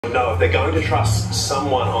know if they're going to trust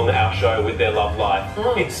someone on our show with their love life,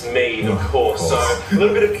 it's me, of course. So a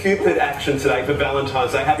little bit of Cupid action today for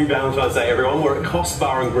Valentine's Day. Happy Valentine's Day, everyone. We're at Cost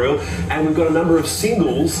Bar and Grill, and we've got a number of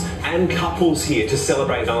singles and couples here to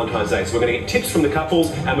celebrate Valentine's Day. So we're going to get tips from the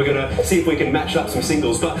couples, and we're going to see if we can match up some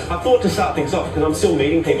singles. But I thought to start things off, because I'm still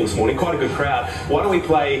meeting people this morning, quite a good crowd, why don't we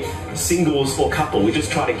play singles or couple? We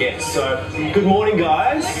just try to guess. So, good morning,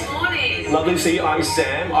 guys. Good morning. Lovely to see you. I'm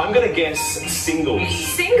Sam. I'm going to guess singles.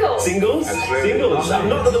 Singles? Singles? Absolutely. Singles.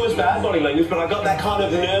 Not that there was bad body language, but I got that kind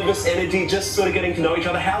of nervous energy, just sort of getting to know each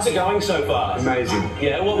other. How's it going so far? Amazing.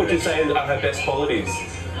 Yeah, what would you say are her best qualities?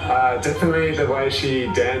 Definitely the way she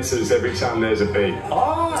dances every time there's a beat.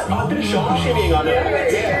 Oh, a bit of shone shimmying, I know.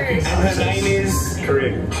 Yeah. And her name is?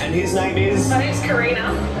 Corina. And his name is? My name's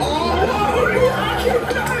Corina. Oh,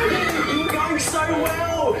 you're going so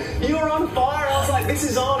well. You're on fire. I was like, this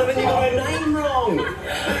is on, and then you got her name wrong.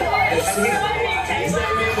 And his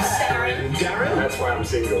name is? Darren. Darren? That's why I'm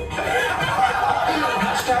single.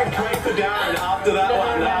 Hashtag pray for Darren after that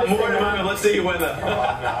one. More in a moment. Let's see your weather.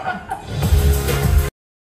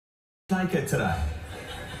 Naked today.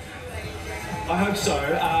 I hope so.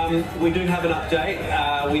 We do have an update.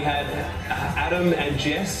 We had Adam and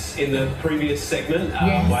Jess in the previous segment.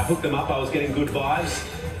 Yes. I hooked them up. I was getting good vibes.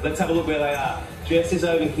 Let's have a look where they are. Jess is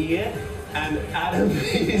over here, and Adam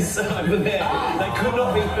is over there. They could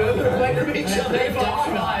not be further away from each other.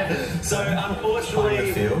 So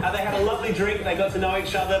unfortunately, they had a lovely drink. They got to know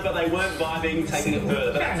each other, but they weren't vibing, taking it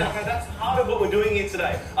further. But that's okay. That's part of what we're doing here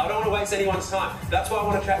today. I don't want to waste anyone's time. That's why I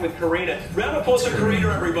want to chat with Corina. Round of applause for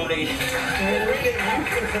Corina, everybody. Corina,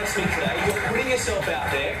 you've impressed me today. You're putting yourself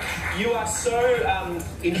out there. You are so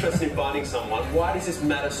interested in finding someone. Why does this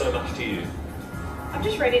matter so much to you? I'm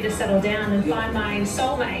just ready to settle down and find my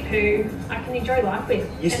soulmate who I can enjoy life with.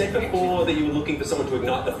 You said before that you were looking for someone to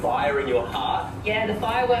ignite the fire in your heart. Yeah, the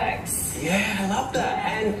fireworks. Yeah, I love that.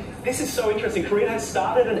 And this is so interesting. Corina has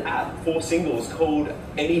started an app for singles called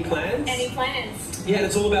Anyplans. Anyplans. Yeah, and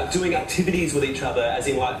it's all about doing activities with each other, as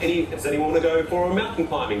in like, does anyone want to go for a mountain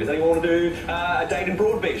climbing? Does anyone want to do a date in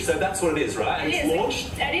Broadbeach? So that's what it is, right? And it's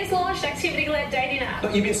launched? It is launched, activity-led dating app.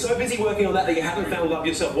 But you've been so busy working on that you haven't found love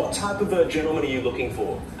yourself. What type of a gentleman are you looking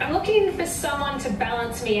for? I'm looking for someone to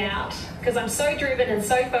balance me out because I'm so driven and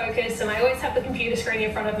so focused, and I always have the computer screen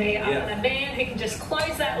in front of me. I want a man who can just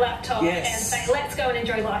close that laptop and say, let's go and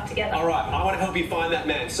enjoy life together. All right, I want to help you find that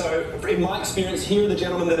man. So, in my experience, here are the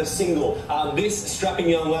gentlemen that are single. This strapping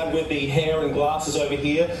young lad with the hair and glasses over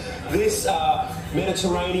here. This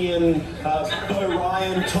Mediterranean Bo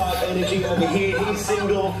Ryan type energy over here. He's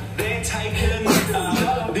single. They're taken.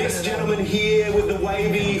 This gentleman here with the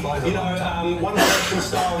wavy, One Direction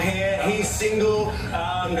style hair. He's single.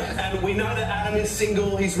 And we know that Adam is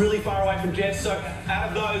single. He's really far away from Jess. So, out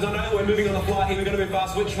of those, I know that we're moving on the flight here. We're going to move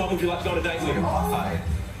fast. Which one would you like to go on a date with?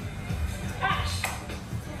 Ash.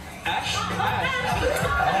 Ash? All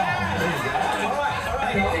right.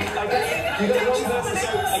 Okay. You got to go first. So,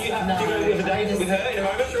 are you happy to go with a date with her in a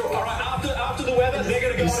moment? Sure. All right. After the weather, they're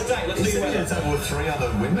going to go on a date. Let's see the weather. It's over 3 other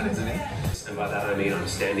women, isn't it? And by that I mean I'm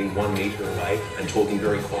standing 1 metre away and talking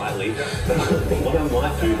very quietly. But what I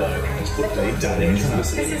might do though is put deep down into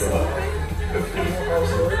listening, bro.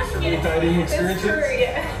 Dating experiences?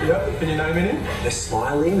 Yeah. Yep. Can you name any? They're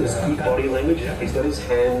smiling, there's good body language. He's got his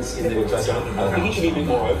hands in the I think he should be a bit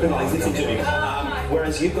more open, like listen to me.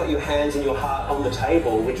 Whereas you've got your hands and your heart on the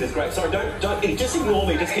table, which is great. Sorry, don't just ignore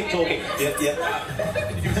me, just keep talking. Yeah.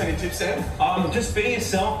 Can you give us any tips, Sam? Just be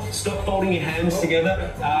yourself, stop folding your hands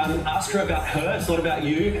together, ask her about her, it's not about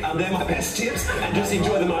you. They're my best tips, and just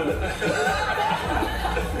enjoy the moment.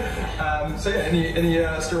 So yeah,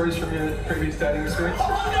 any stories from your previous dating experience? No,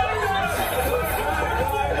 don't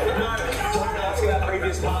ask about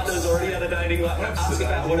previous partners or any other dating. Like, ask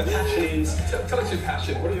about what a passion is. Tell us your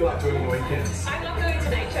passion. What do you like doing on the weekends? I love going to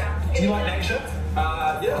nature. Do you like nature?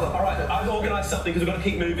 Yeah. All right, I've organised something because we've got to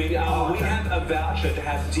keep moving. We have a voucher to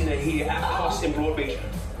have dinner here at Cost in Broadbeach.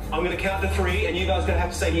 I'm going to count to 3, and you guys are going to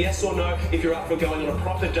have to say yes or no if you're up for going on a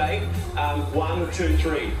proper date. 1, 2,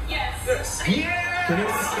 3. Yes. Yes.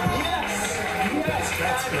 Yes.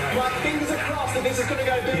 That's great. My fingers are crossed that this is going to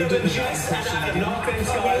go better than Jess and Adam. No offense,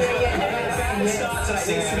 guys. About to start today. It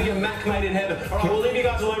needs to be a Mac made in heaven. All right, we'll leave you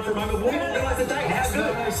guys alone for a moment. We'll organise a date. How's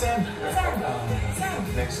good? No, Sam.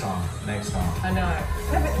 Next time. I know.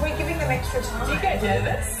 No, but we're giving them extra time. Do you get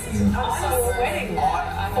nervous? Oh, wedding.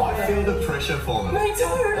 I feel the pressure for them. Me too.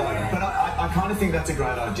 But I kind of think that's a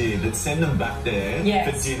great idea. That send them back there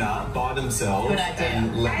for dinner by themselves. Good idea.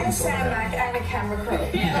 And let them And sort it Sam out. Mac and a camera crew.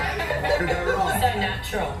 Could go wrong. So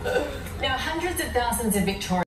natural. Now, hundreds of thousands of Victorians